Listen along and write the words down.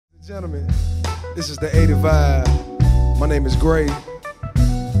Gentlemen, this is the 80 Vibe. My name is Gray,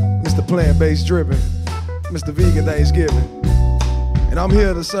 Mr. Plant-Based Drippin', Mr. Vegan Thanksgiving, and I'm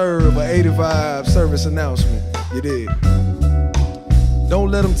here to serve an 80 Vibe service announcement. You dig?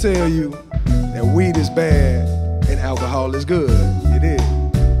 Don't let them tell you that weed is bad and alcohol is good. You dig?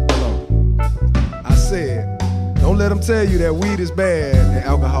 Hold on. I said, don't let them tell you that weed is bad and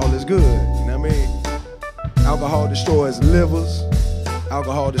alcohol is good. You know what I mean? Alcohol destroys livers.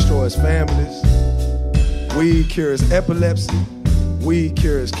 Alcohol destroys families. Weed cures epilepsy. Weed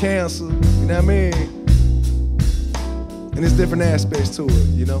cures cancer. You know what I mean? And there's different aspects to it,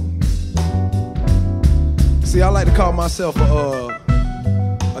 you know? See, I like to call myself a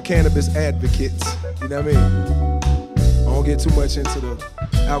cannabis advocate. You know what I mean? I don't get too much into the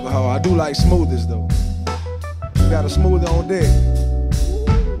alcohol. I do like smoothies, though. You got a smoothie on deck.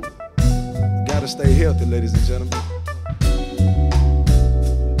 You gotta stay healthy, ladies and gentlemen.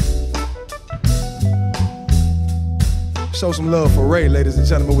 Show some love for Ray, ladies and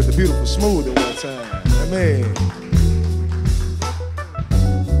gentlemen, with the beautiful smoothie one time. Amen.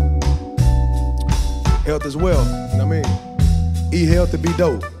 Health is wealth, you know what I mean? Eat healthy, be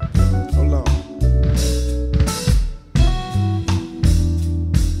dope. Hold on.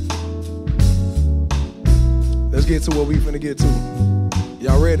 Let's get to what we finna get to.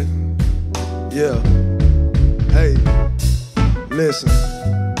 Y'all ready? Yeah. Hey, listen.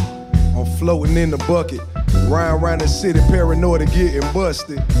 I'm floating in the bucket. Riding around the city, paranoid of getting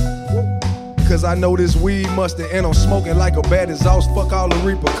busted. Cause I know this weed mustard, and I'm smoking like a bad exhaust. Fuck all the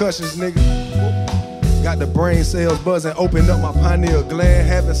repercussions, nigga. Got the brain cells buzzing, open up my pineal gland,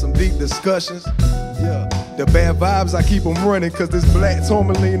 having some deep discussions. Yeah, the bad vibes, I keep them running, cause this black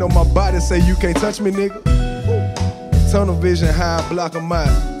tourmaline on my body say you can't touch me, nigga. Tunnel vision, high block them out.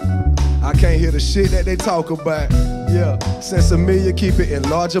 I can't hear the shit that they talk about. Yeah, sense familiar, keep it in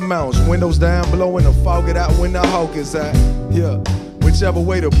large amounts. Windows down, blowing the fog it out when the hawk is out. Yeah, whichever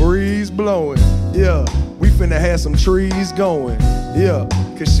way the breeze blowing. Yeah, we finna have some trees going. Yeah,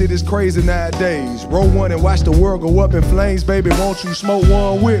 cause shit is crazy nowadays. Roll one and watch the world go up in flames. Baby, won't you smoke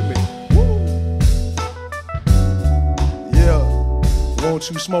one with me? Yeah, won't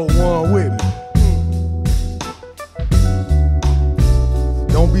you smoke one with me?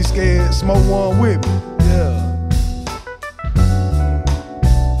 Don't be scared, smoke one with me. Yeah.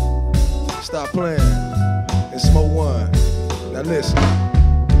 Stop playing and smoke one. Now listen,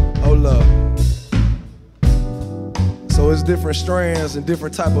 hold up. So it's different strands and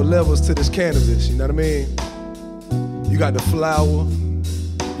different type of levels to this cannabis, you know what I mean? You got the flower,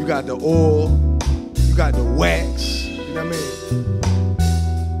 you got the oil, you got the wax, you know what I mean?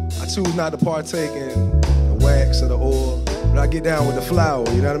 I choose not to partake in the wax or the oil, but I get down with the flower,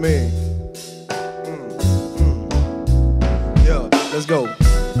 you know what I mean? Yeah, let's go.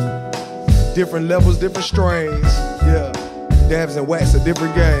 Different levels, different strains, yeah. Dabs and wax, a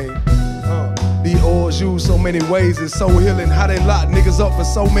different game. These oils used so many ways, it's so healing. How they lock niggas up for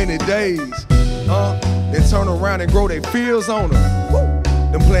so many days. Then turn around and grow their feels on them.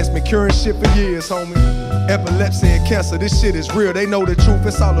 Them plants been curing shit for years, homie. Epilepsy and cancer, this shit is real. They know the truth,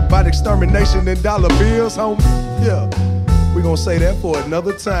 it's all about extermination and dollar bills, homie. Yeah, we gon' say that for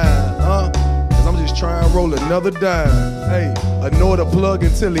another time, Cause I'm just trying to roll another dime. Hey, annoy the plug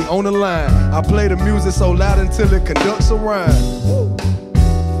until he on the line. I play the music so loud until it conducts a rhyme.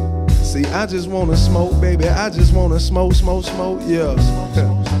 See, I just wanna smoke, baby. I just wanna smoke, smoke, smoke, yeah.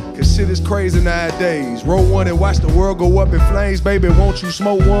 Cause shit is crazy nowadays. Roll one and watch the world go up in flames. Baby, won't you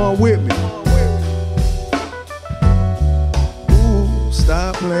smoke one with me? Ooh,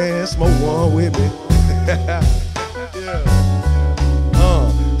 stop playing, smoke one with me. Yeah.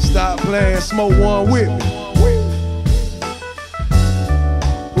 Stop playing, smoke one with me.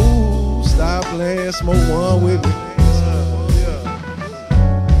 Ooh, stop playing, smoke one with me.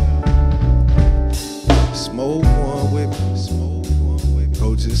 Smoke one with me.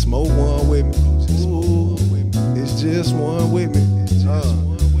 Go just smoke one with me. Ooh, it's just one with me.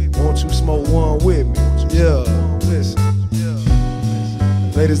 Won't you smoke one with me? Yeah, listen.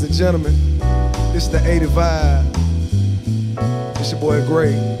 Ladies and gentlemen, it's the 80 Vibe. It's your boy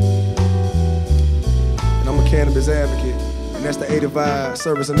Gray, and I'm a cannabis advocate, and that's the 80 Vibe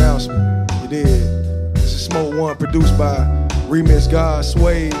service announcement. You did. This is Smoke One, produced by Remix God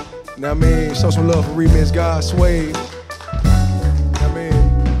Suede. You know what I mean? Show some love for Remix God Suede. You know what I mean?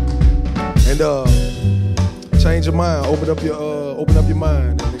 And change your mind, open up your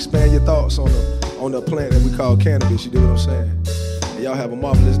mind, and expand your thoughts on the plant that we call cannabis. You do what I'm saying? And y'all have a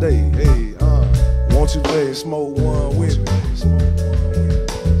marvelous day. Hey, won't you play smoke one with me?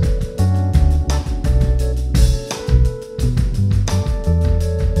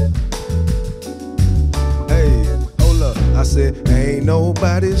 said, ain't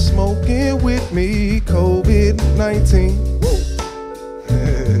nobody smoking with me, COVID-19.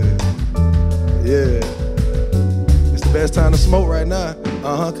 Yeah. It's the best time to smoke right now.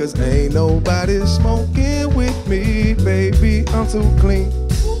 Cause ain't nobody smoking with me, baby, I'm too clean.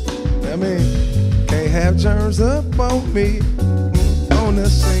 I mean, can't have germs up on me, on the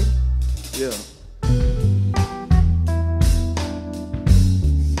scene. Yeah.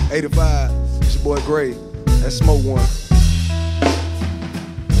 85, it's your boy Gray. That smoke one.